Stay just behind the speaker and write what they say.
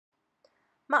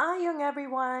Maayong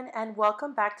everyone, and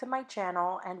welcome back to my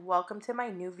channel, and welcome to my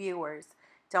new viewers.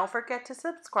 Don't forget to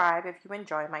subscribe if you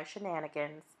enjoy my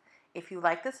shenanigans. If you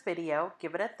like this video,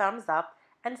 give it a thumbs up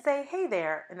and say hey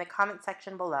there in the comment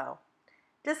section below.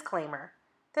 Disclaimer,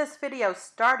 this video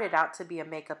started out to be a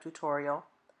makeup tutorial.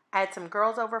 I had some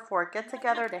girls over for a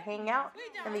get-together to hang out,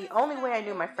 and the only way I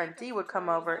knew my friend D would come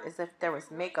over is if there was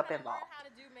makeup involved.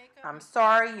 I'm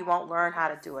sorry you won't learn how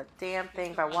to do a damn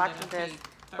thing by watching this,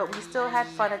 but we still had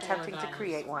fun attempting to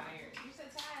create one.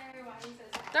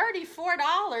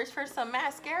 $34 for some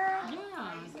mascara?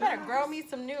 Yeah. You better grow me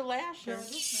some new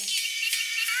lashes.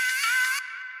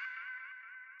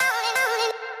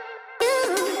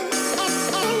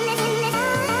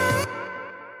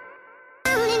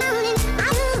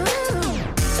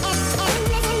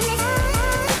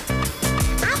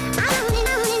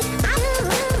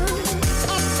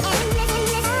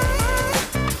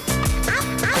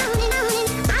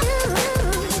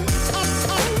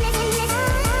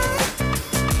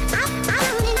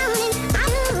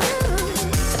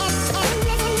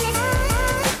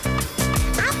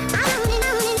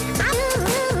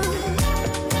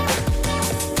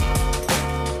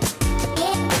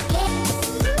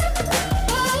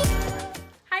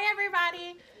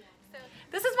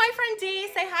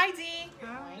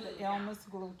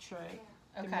 Glue trick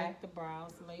to make the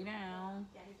brows lay down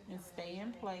and stay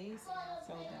in place.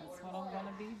 So that's what I'm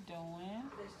gonna be doing.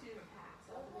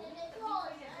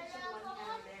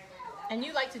 And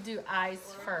you like to do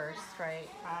eyes first, right?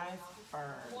 Eyes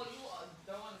first.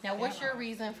 Now, what's your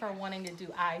reason for wanting to do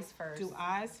eyes first? Do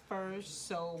eyes first.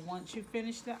 So once you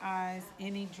finish the eyes,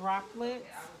 any droplets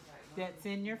that's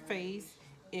in your face,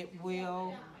 it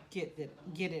will get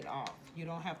it off. You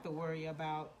don't have to worry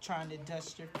about trying to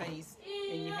dust your face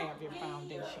and you have your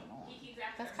foundation on.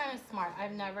 That's kind of smart.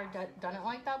 I've never done it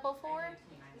like that before,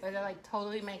 but it like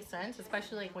totally makes sense,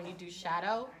 especially like when you do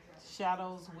shadows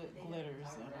with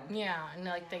glitters in them. Yeah, and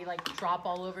like they like drop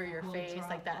all over your face,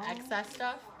 like that excess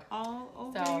stuff. All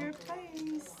over your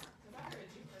face.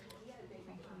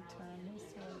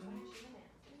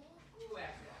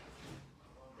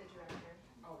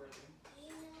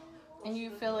 And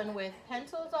you fill in with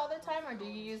pencils all the time, or do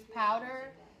you use powder?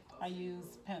 I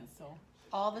use pencil.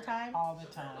 All the time? All the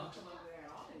time.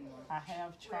 I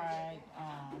have tried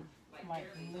like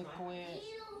liquid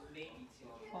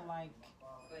or like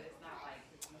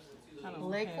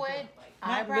liquid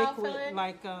not eyebrow liquid, filling?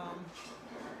 like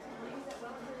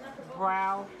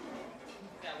brow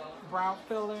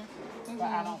filler, but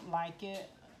I don't like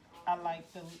it. I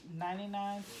like the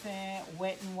 99-cent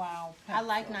Wet n Wild pencil. I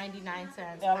like 99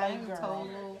 cents. LA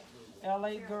Girl.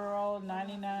 LA Girl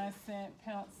 99-cent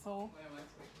pencil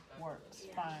works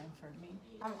fine for me.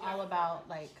 I'm all about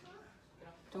like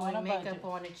doing makeup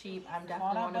on the cheap. I'm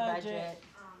definitely on a budget.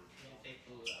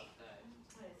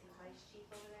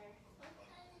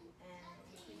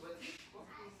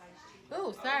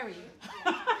 Ooh, sorry.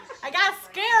 I got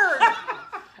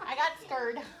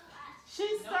scared.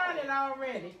 She started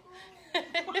already.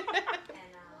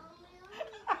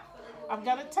 I'm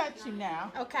gonna touch you now.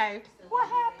 Okay. What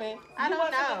happened? I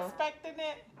don't know. You wasn't expecting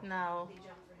it? No.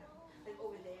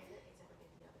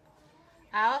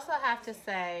 I also have to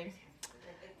say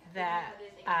that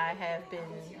I have been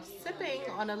sipping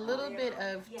on a little bit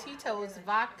of Tito's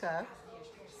vodka.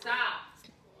 Stop.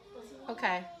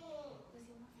 Okay.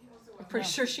 I'm pretty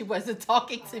sure she wasn't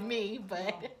talking to me, but...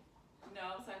 No,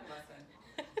 I'm talking about something.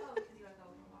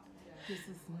 This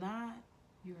is not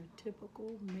your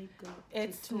typical makeup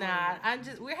It's tutorial.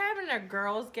 not. We're having our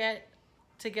girls get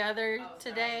together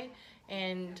today,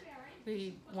 and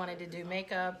we wanted to do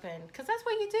makeup, and because that's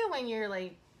what you do when you're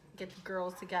like get the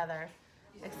girls together.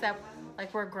 Except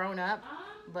like we're grown up,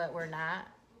 but we're not.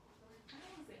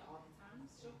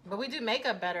 But we do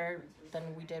makeup better than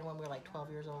we did when we were like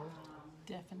 12 years old.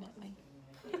 Definitely.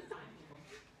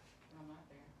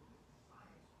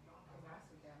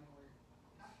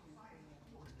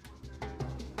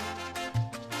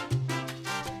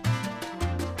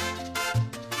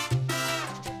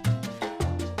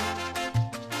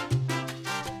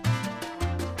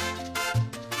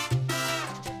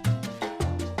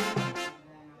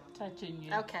 Touching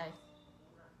you. Okay.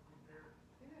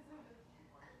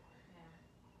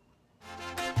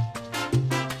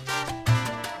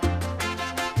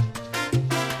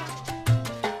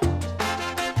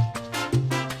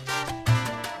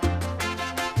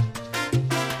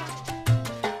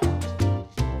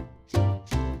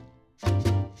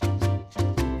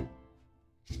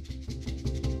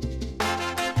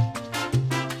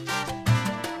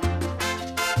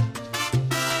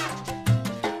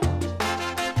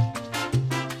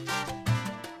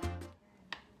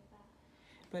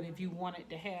 But if you wanted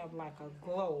to have like a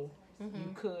glow,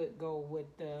 you could go with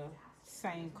the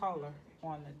same color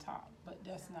on the top. But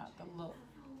that's not the look.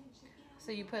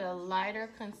 So you put a lighter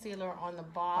concealer on the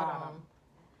bottom.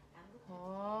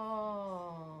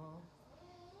 Oh.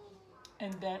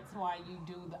 And that's why you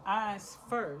do the eyes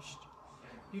first.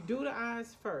 You do the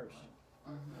eyes first.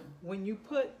 When you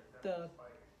put the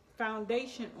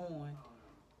foundation on,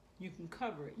 you can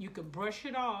cover it. You can brush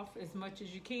it off as much as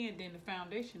you can, then the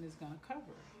foundation is going to cover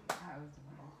it.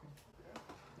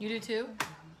 You do too?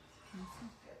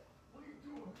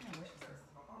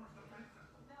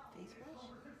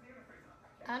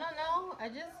 I don't know. I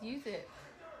just use it.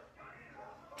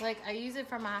 Like, I use it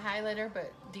for my highlighter,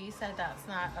 but Dee said that's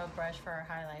not a brush for a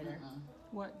highlighter.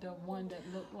 What, the one that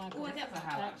looked like Ooh, an that's a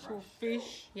actual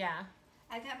fish? Yeah.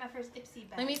 I got my first Ipsy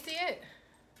bag. Let me see it.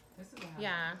 This is a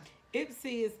Yeah.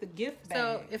 Ipsy is the gift bag.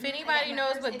 So, if anybody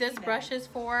knows what this brush is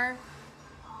for,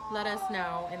 let us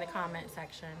know in the comment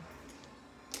section.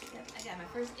 Yep, I got my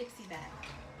first Ipsy bag.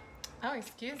 Oh,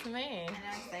 excuse me. And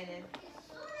I'm excited.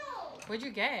 What'd you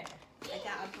get? I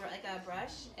got a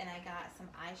brush, and I got some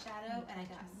eyeshadow, and I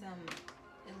got some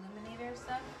illuminator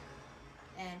stuff.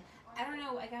 And I don't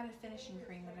know, I got a finishing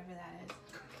cream, whatever that is.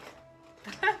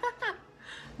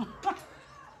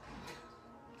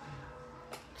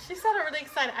 She sounded really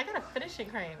excited. I got a finishing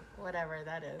cream, whatever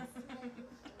that is.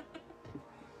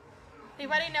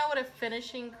 Anybody know what a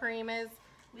finishing cream is?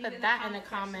 Put that in the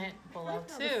comment below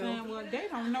too. Well, they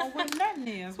don't know what nothing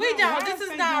is. We don't. This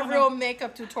is not a real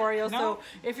makeup tutorial. No. So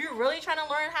if you're really trying to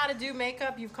learn how to do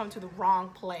makeup, you've come to the wrong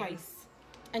place.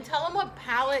 And tell them what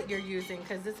palette you're using,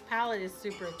 because this palette is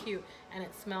super cute and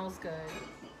it smells good.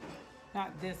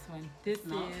 Not this one. This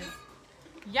is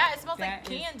Yeah, it smells like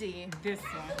That is- candy. this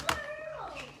one.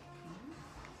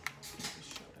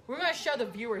 We're going to show the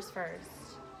viewers first.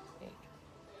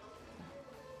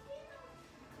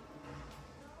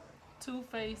 Too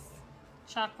Faced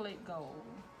Chocolate Gold.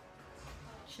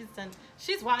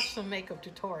 She's watched some makeup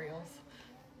tutorials.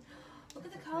 Look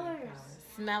at the colors.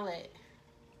 Smell it.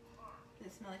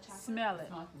 Does it smell like chocolate? Smell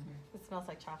it. It smells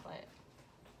like chocolate.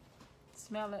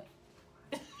 Smell it.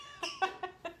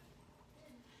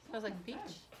 Smells like peach.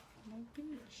 Like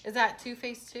peach. Is that Too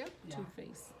Faced too? Yeah. Too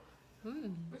Faced.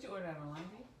 Mm. What you ordered that online?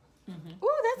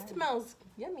 Ooh, that smells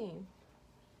yummy.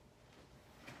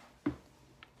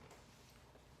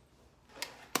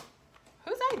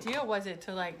 Whose idea was it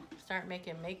to like start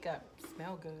making makeup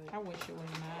smell good? I wish it was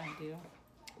my idea.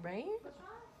 Right?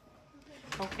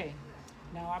 Okay.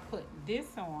 Now I put this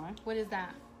on. What is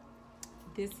that?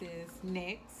 This is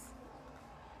NYX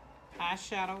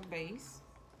eyeshadow base.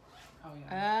 Oh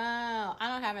yeah. Oh, I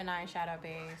don't have an eyeshadow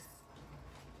base.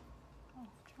 Oh,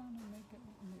 trying to make it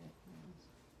look nice.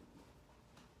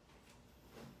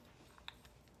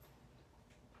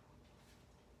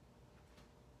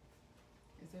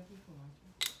 Is that people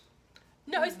watching?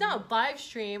 No, it's not a live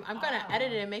stream. I'm gonna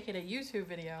edit it and make it a YouTube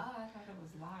video. Oh, I thought it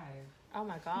was live. Oh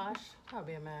my gosh, that would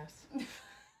be a mess.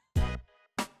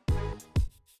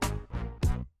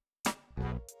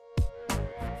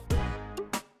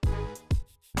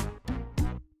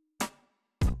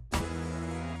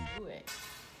 Do it.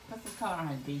 What's the color on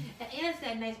her, D? And Anna's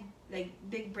got nice, like,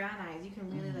 big brown eyes. You can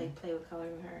really, like, play with color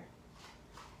with her.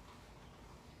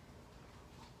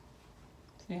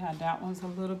 See how that one's a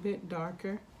little bit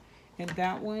darker. And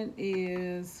that one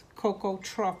is Cocoa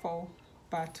Truffle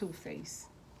by Too Faced.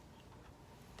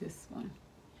 This one.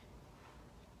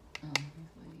 Oh, here's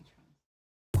Lady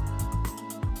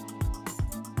Trump.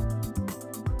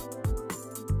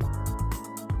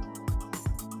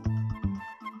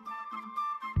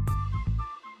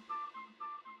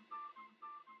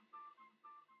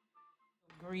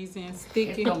 Greasy and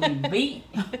sticky. It's gonna be beat.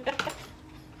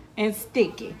 And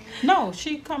sticky. No,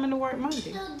 she coming to work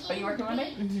Monday. Are you working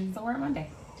Monday? Mm-hmm. So work Monday.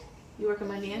 You working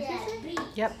Monday and Tuesday?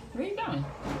 Yep. Where are you going?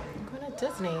 I'm going to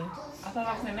Disney. I thought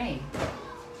I was in May.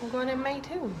 I'm going in May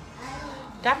too.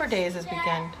 Dapper Day is this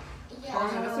weekend. Oh,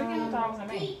 so this weekend? I thought I was in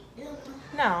May.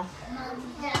 No.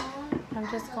 I'm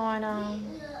just going,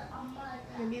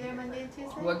 You'll be there Monday and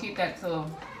Tuesday? We'll keep that till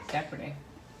Dapper Day.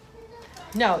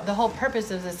 no, the whole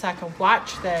purpose is so I can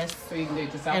watch this So you can do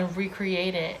it yourself. and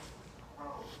recreate it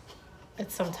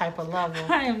at some type of level.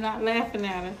 I am not laughing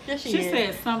at her. Yes, she she is.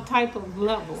 said some type of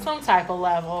level. Some type of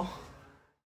level.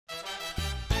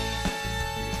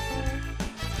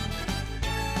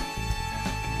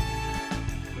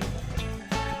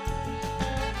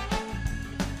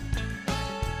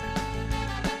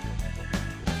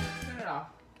 Turn it off.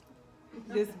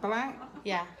 This black.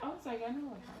 Yeah. Oh, it's like I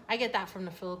know. I get that from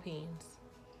the Philippines.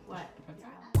 What?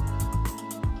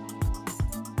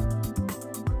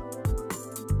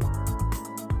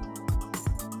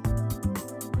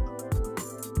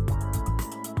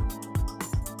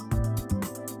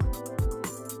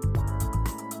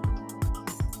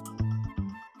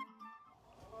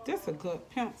 That's a good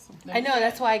pencil. I know,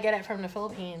 that's why I get it from the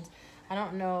Philippines. I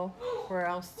don't know where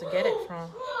else to get it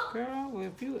from. Girl, well,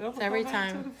 if you ever So every go back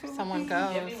to time the someone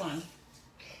Philippines, Give me goes, one.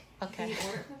 okay.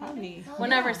 I need.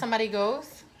 Whenever somebody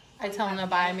goes, I tell them to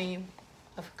buy me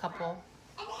a couple.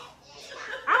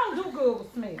 I don't do good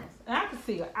with smells. And I can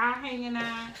see your eye hanging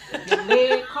out, your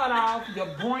leg cut off,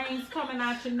 your brains coming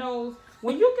out your nose.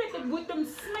 When you get with them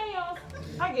smells,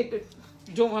 I get the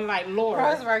doing like Laura.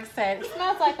 Roseburg said, it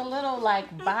smells like a little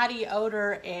like body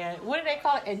odor and, what do they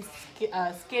call it? And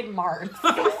skid marks. Who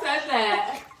said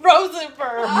that?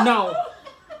 Rosenberg. No.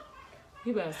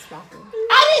 You better stop it.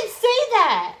 I didn't say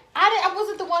that. I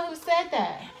wasn't the one who said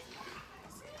that.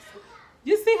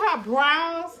 You see how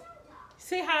browns,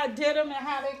 see how I did them and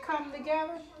how they come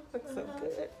together? Looks so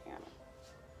good.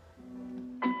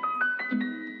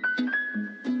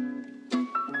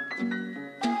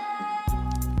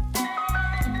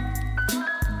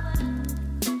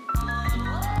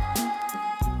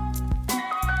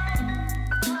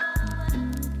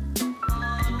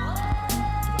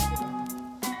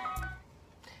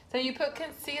 So you put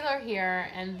concealer here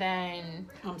and then...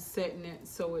 I'm setting it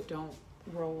so it don't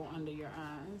roll under your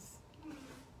eyes.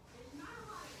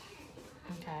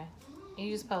 Okay.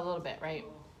 You just put a little bit, right?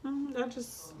 I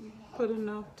just put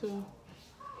enough to... You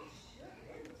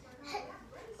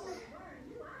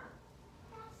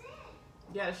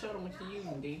gotta show them what you're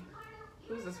using, D.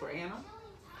 Who's this for, Anna?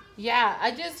 Yeah,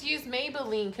 I just use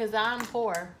Maybelline because I'm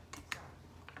poor.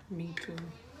 Me too.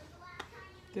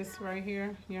 This right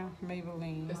here, yeah,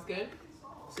 Maybelline. That's good?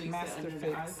 So you Master set under the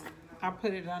Fix. eyes? I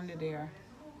put it under there.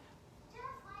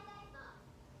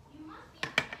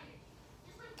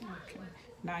 Okay.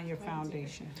 Now your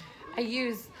foundation. I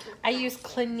use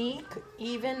Clinique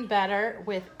Even Better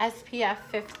with SPF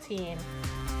 15.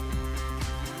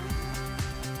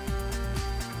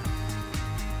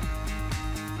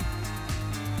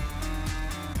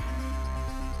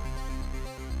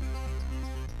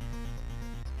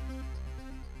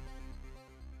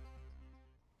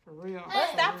 For real.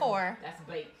 What's that for? That's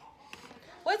bake.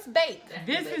 What's bake?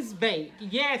 This is bake.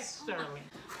 Yes, Shirley.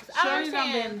 I Shirley's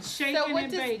understand. been shaking So what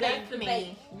and does baking. bake That's the mean?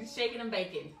 bake. You shaking and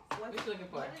baking. What you looking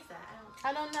for?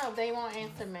 I don't know. They won't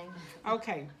answer me.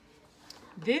 Okay.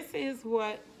 This is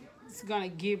what's going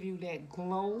to give you that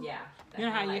glow. Yeah. You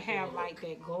know how you have like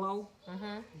that glow?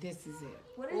 Mm-hmm. This is it.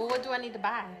 Well, what do I need to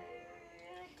buy?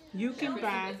 You can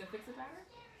buy... Is it fix-it powder?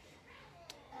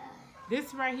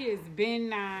 This right here is Ben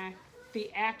Nye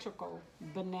Theatrical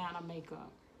Banana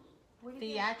Makeup.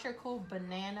 Theatrical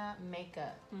banana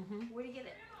makeup. Where do you get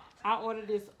it? I ordered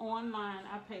this online.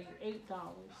 I paid $8.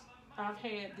 I've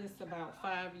had this about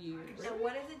 5 years. So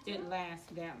what does it do? It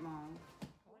lasts that long.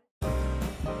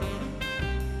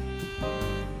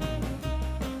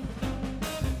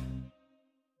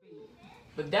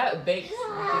 But that bakes,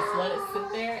 you just let it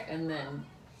sit there and then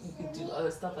you can do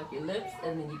other stuff like your lips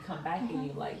and then you come back and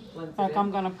you like blend it Like in. I'm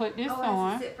going to put this Oh,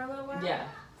 on. has to sit for a little while? Yeah.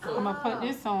 So I'm going to put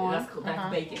this on. that's cool. That's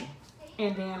baking.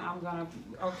 And then I'm going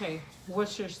to... Okay.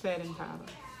 What's your setting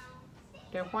powder?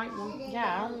 That white one?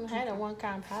 Yeah, I don't had a one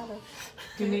kind powder.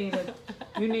 You need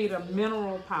a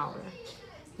mineral powder.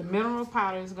 The mineral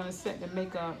powder is going to set the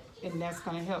makeup, and that's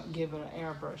going to help give it an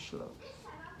airbrush look.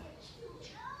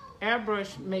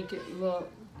 Airbrush make it look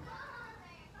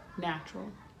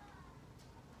natural.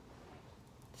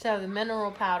 So the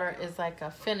mineral powder is like a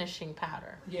finishing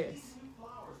powder. Yes.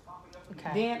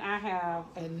 Okay. Then I have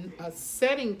a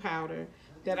setting powder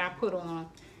that I put on.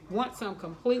 Once I'm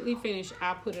completely finished,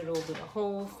 I put it over the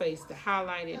whole face, the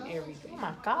highlight and everything. Oh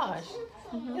my gosh.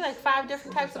 You like 5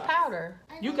 different types of powder.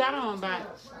 You got on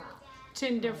about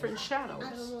 10 different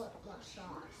shadows.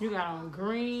 You got on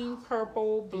green,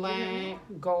 purple, black,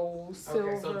 gold,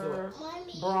 silver,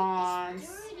 bronze.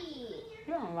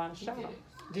 You got on a lot of shadow.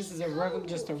 This is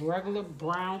just a regular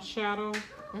brown shadow.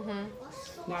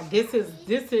 Now this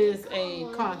is a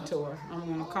contour. I'm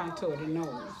gonna contour the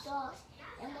nose.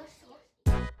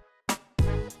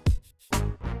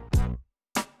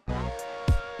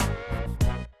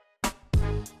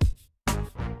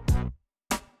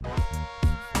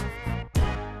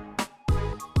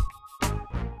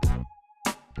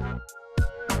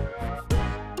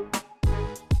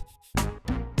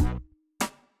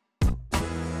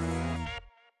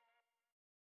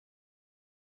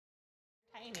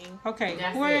 Okay,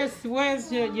 That's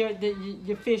where's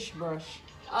your fish brush?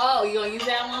 Oh, you gonna use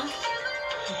that one?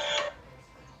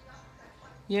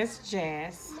 Yes,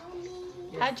 Jazz.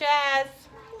 Hi, Jazz.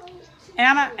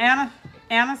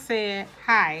 Anna said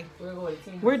hi. We're going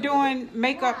to We're doing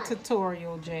makeup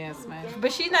tutorial, Jasmine.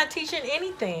 But she's not teaching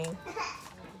anything.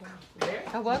 Where?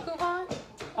 A what coupon?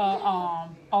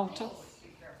 Ulta.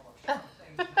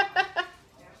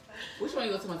 Which one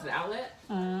you go to? To the outlet?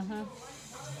 Uh-huh.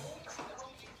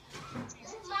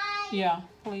 Yeah,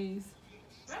 please.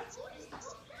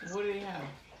 What do they have?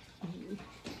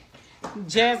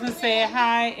 Jasmine said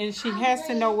hi, and she has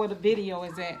to know where the video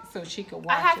is at so she could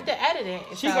watch it. I have to edit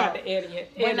it. She got to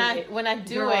edit it. When I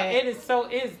do Girl, it.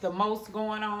 It's the most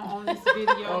going on this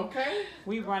video. Okay.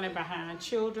 We running behind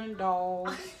children,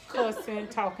 dogs, cussing,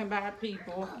 talking about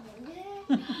people.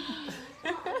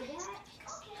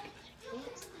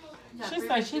 She's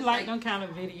like, she like them kind of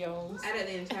videos. Edit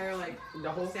the entire The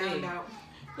whole sound thing. out.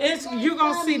 You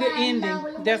gonna see the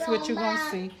ending. That's what you gonna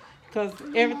see, cause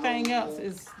everything else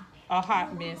is a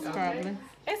hot mess probably.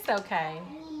 It's okay.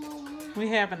 We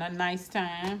having a nice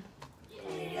time.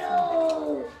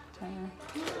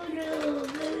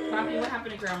 Poppy, what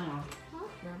happened to Grandma? What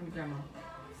happened to Grandma?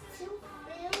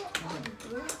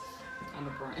 On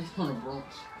the brunch. On the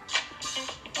brunch.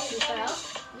 You fell?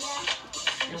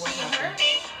 And what happened?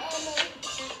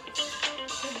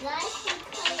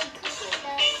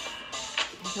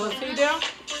 Was he there?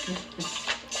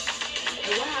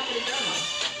 Hey, what happened to Grandma?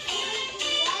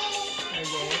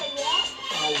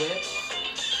 Her whip.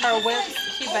 Her whips.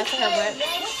 She bested her whip.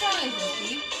 What song is this,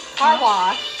 Steve? Car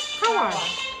wash. Come on.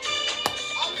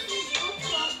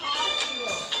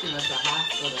 She went to the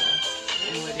hospital.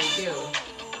 And what they do?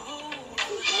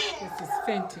 This is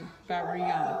Fenty by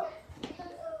Rihanna.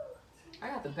 I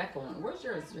got the Becca one. Where's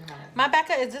yours? You have? My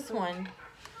Becca is this one.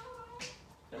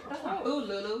 That's not. Ooh,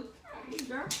 Lulu. Hey,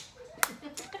 girl.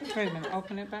 Wait a minute,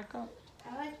 open it back up.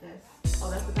 I like this. Oh,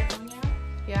 that's the Becca one you have?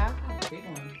 Yeah. Oh, big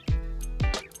one.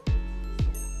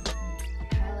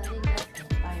 Highlighting this and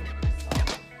fire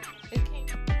crystal. It came.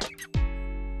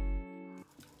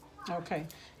 Okay,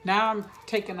 now I'm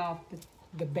taking off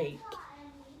the bake.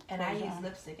 And I use Uh-huh.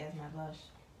 lipstick as my blush.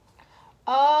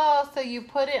 Oh, so you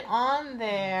put it on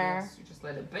there, Yes, you just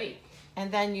let it bake.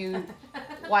 and then you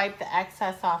wipe the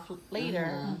excess off later.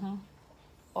 Mm-hmm.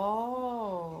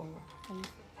 Oh.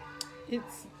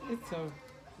 It's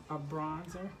a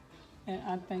bronzer, and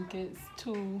I think it's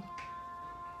too.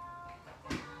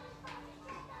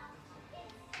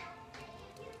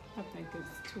 I think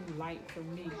it's too light for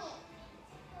me.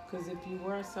 Cause if you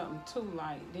wear something too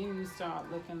light, then you start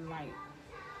looking like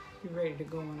you're ready to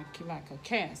go in like a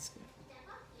casket.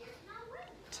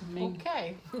 To me,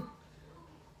 Okay.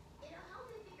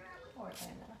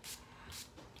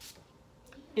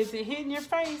 is it hitting your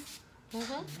face?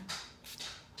 Mhm.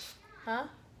 Huh?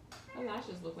 My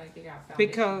lashes look like they got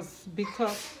foundation.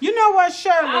 Because you know what,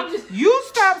 Shirley, I'm just- you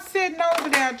stop sitting over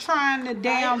there trying to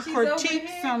damn she's over critique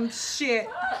here. some shit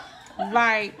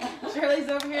like. Shirley's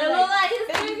over here. It look like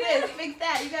fix it's this, fix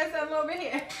that. You got something over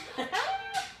here.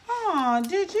 Oh,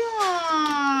 did you?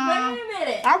 Wait a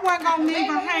minute. I wasn't gonna leave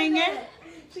her Wait a hanging. minute.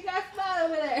 She got spot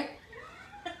over there.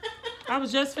 I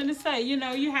was just finna say, you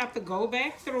know, you have to go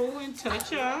back through and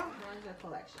touch up. Where's the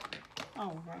collection?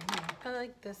 Oh, right here. I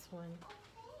like this one.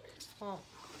 Well,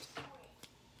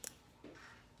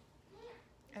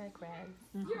 I like red.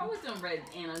 You're always doing red,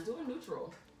 Anna. Do a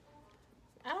neutral.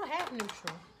 I don't have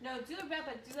neutral. No, do a red,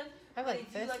 but do like. Oh, I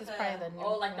like this. Is probably the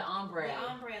neutral. Oh, like the ombre. The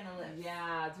ombre on the lips.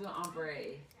 Yeah, do an ombre.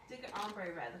 Do like an ombre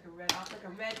red, like a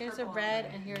red. Here's a purple red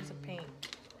ombre. and here's a pink.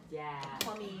 Yeah.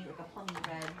 Plummy, like a plummy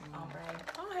red ombre.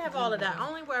 I don't have all of that. I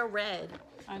only wear red.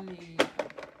 I need.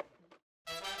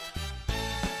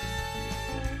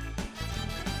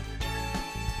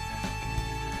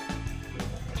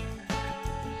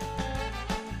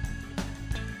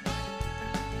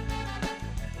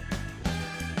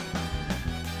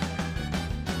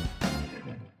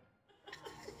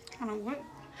 What?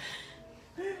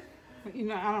 You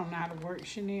know, I don't know how to work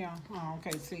Chanel. Oh,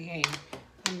 okay. See, hey,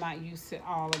 I'm not used to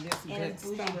all of this And good it's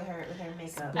bougie stuff. with her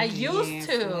makeup. I I used used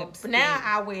to, to, lipstick. but now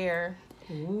I wear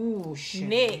Ooh,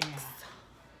 Chanel. NYX.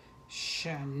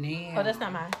 Chanel. Oh, that's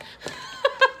not mine.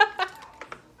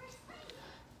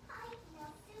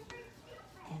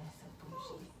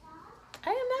 I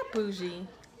am not bougie.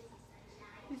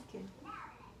 Who's kidding?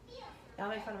 Y'all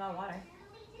make fun of my water.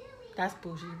 That's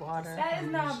bougie water. That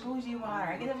is not bougie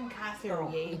water. I get it from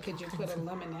Costco. Could you put a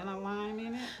lemon and a lime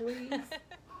in it, please?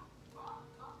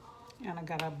 And I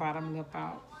got a bottom lip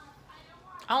out.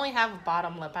 I only have a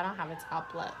bottom lip. I don't have a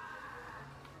top lip.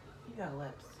 You got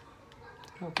lips.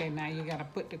 Okay, now you gotta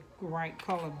put the right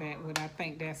color back with, I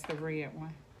think that's the red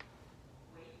one.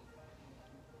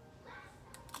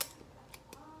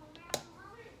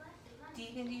 Do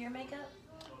you can do your makeup?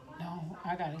 No,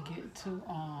 I gotta get to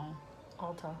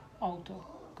Ulta. Ulta,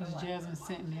 because Jasmine's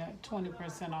sitting there at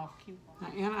 20% off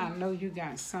coupon. And I know you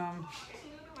got some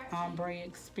ombre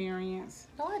experience.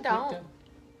 No, I with don't.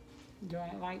 the- doing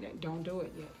it like that. Don't do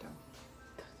it yet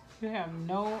though. You have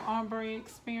no ombre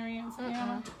experience,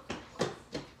 Anna?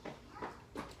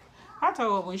 I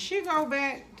told her when she go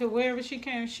back to wherever she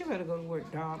came, she better go to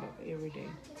work dolled up every day.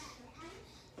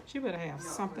 She better have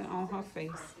something on her face.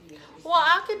 Well,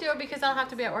 I could do it because I don't have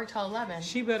to be at work till 11.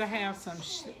 She better have some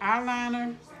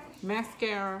eyeliner,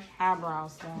 mascara,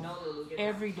 eyebrows done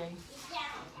every day.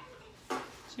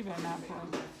 She better not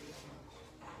play.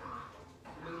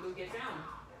 Lulu, get down.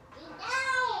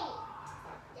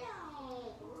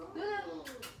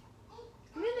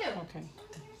 Okay.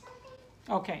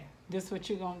 Okay, this is what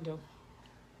you're gonna do.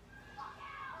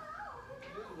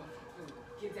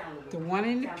 The one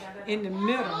in the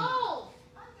middle,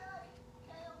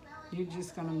 you're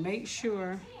just gonna make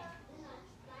sure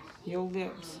your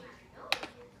lips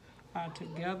are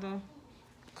together,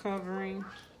 covering.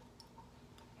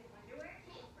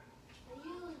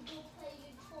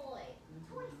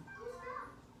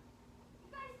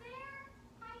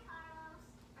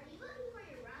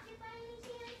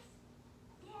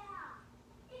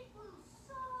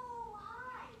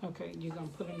 Okay, you're gonna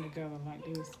put them together like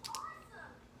this.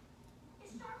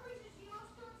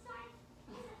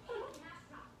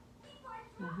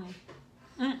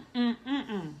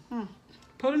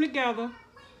 Put them together.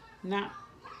 Now,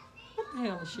 what the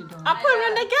hell is she doing? I'm putting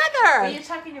them together. But you're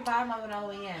tucking your bottom of it all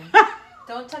the way in.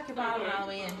 Don't tuck your bottom all the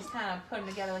way in. Just kind of put them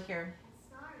together like you're...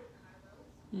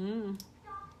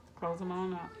 Close them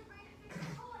on up.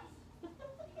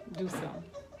 Do something.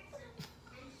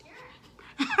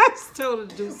 I just told her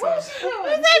to do something. What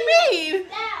does that mean?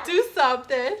 Do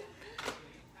something.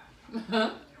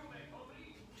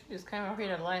 She just came over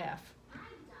here to laugh.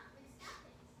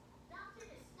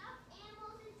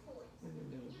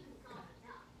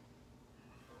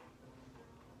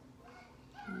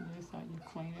 That's how you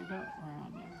clean it up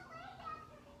around there.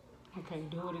 Okay,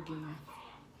 do it again.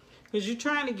 Because you're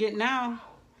trying to get now,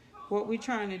 what we're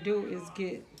trying to do is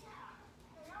get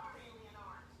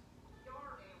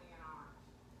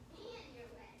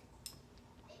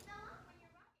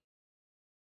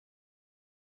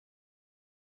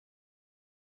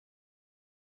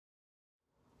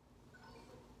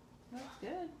That's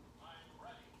good.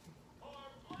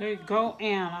 there you go,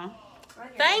 Anna.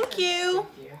 Thank you.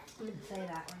 Say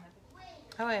that one.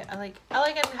 Oh wait, I like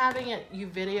it having it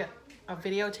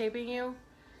videotaping you.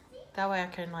 That way I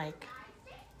can like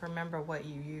remember what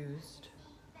you used.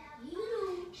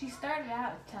 She started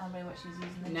out telling me what she was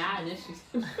using. Nah, and then she's...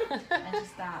 And she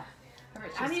stopped.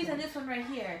 I'm using this one right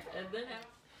here. And then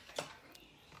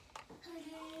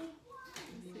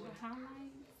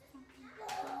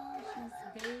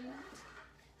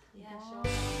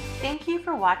Thank you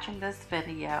for watching this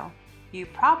video. You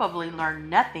probably learned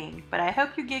nothing, but I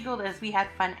hope you giggled as we had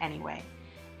fun anyway.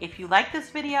 If you like this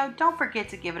video, don't forget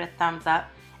to give it a thumbs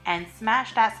up and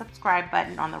smash that subscribe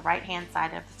button on the right hand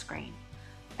side of the screen.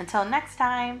 Until next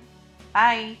time,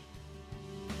 bye!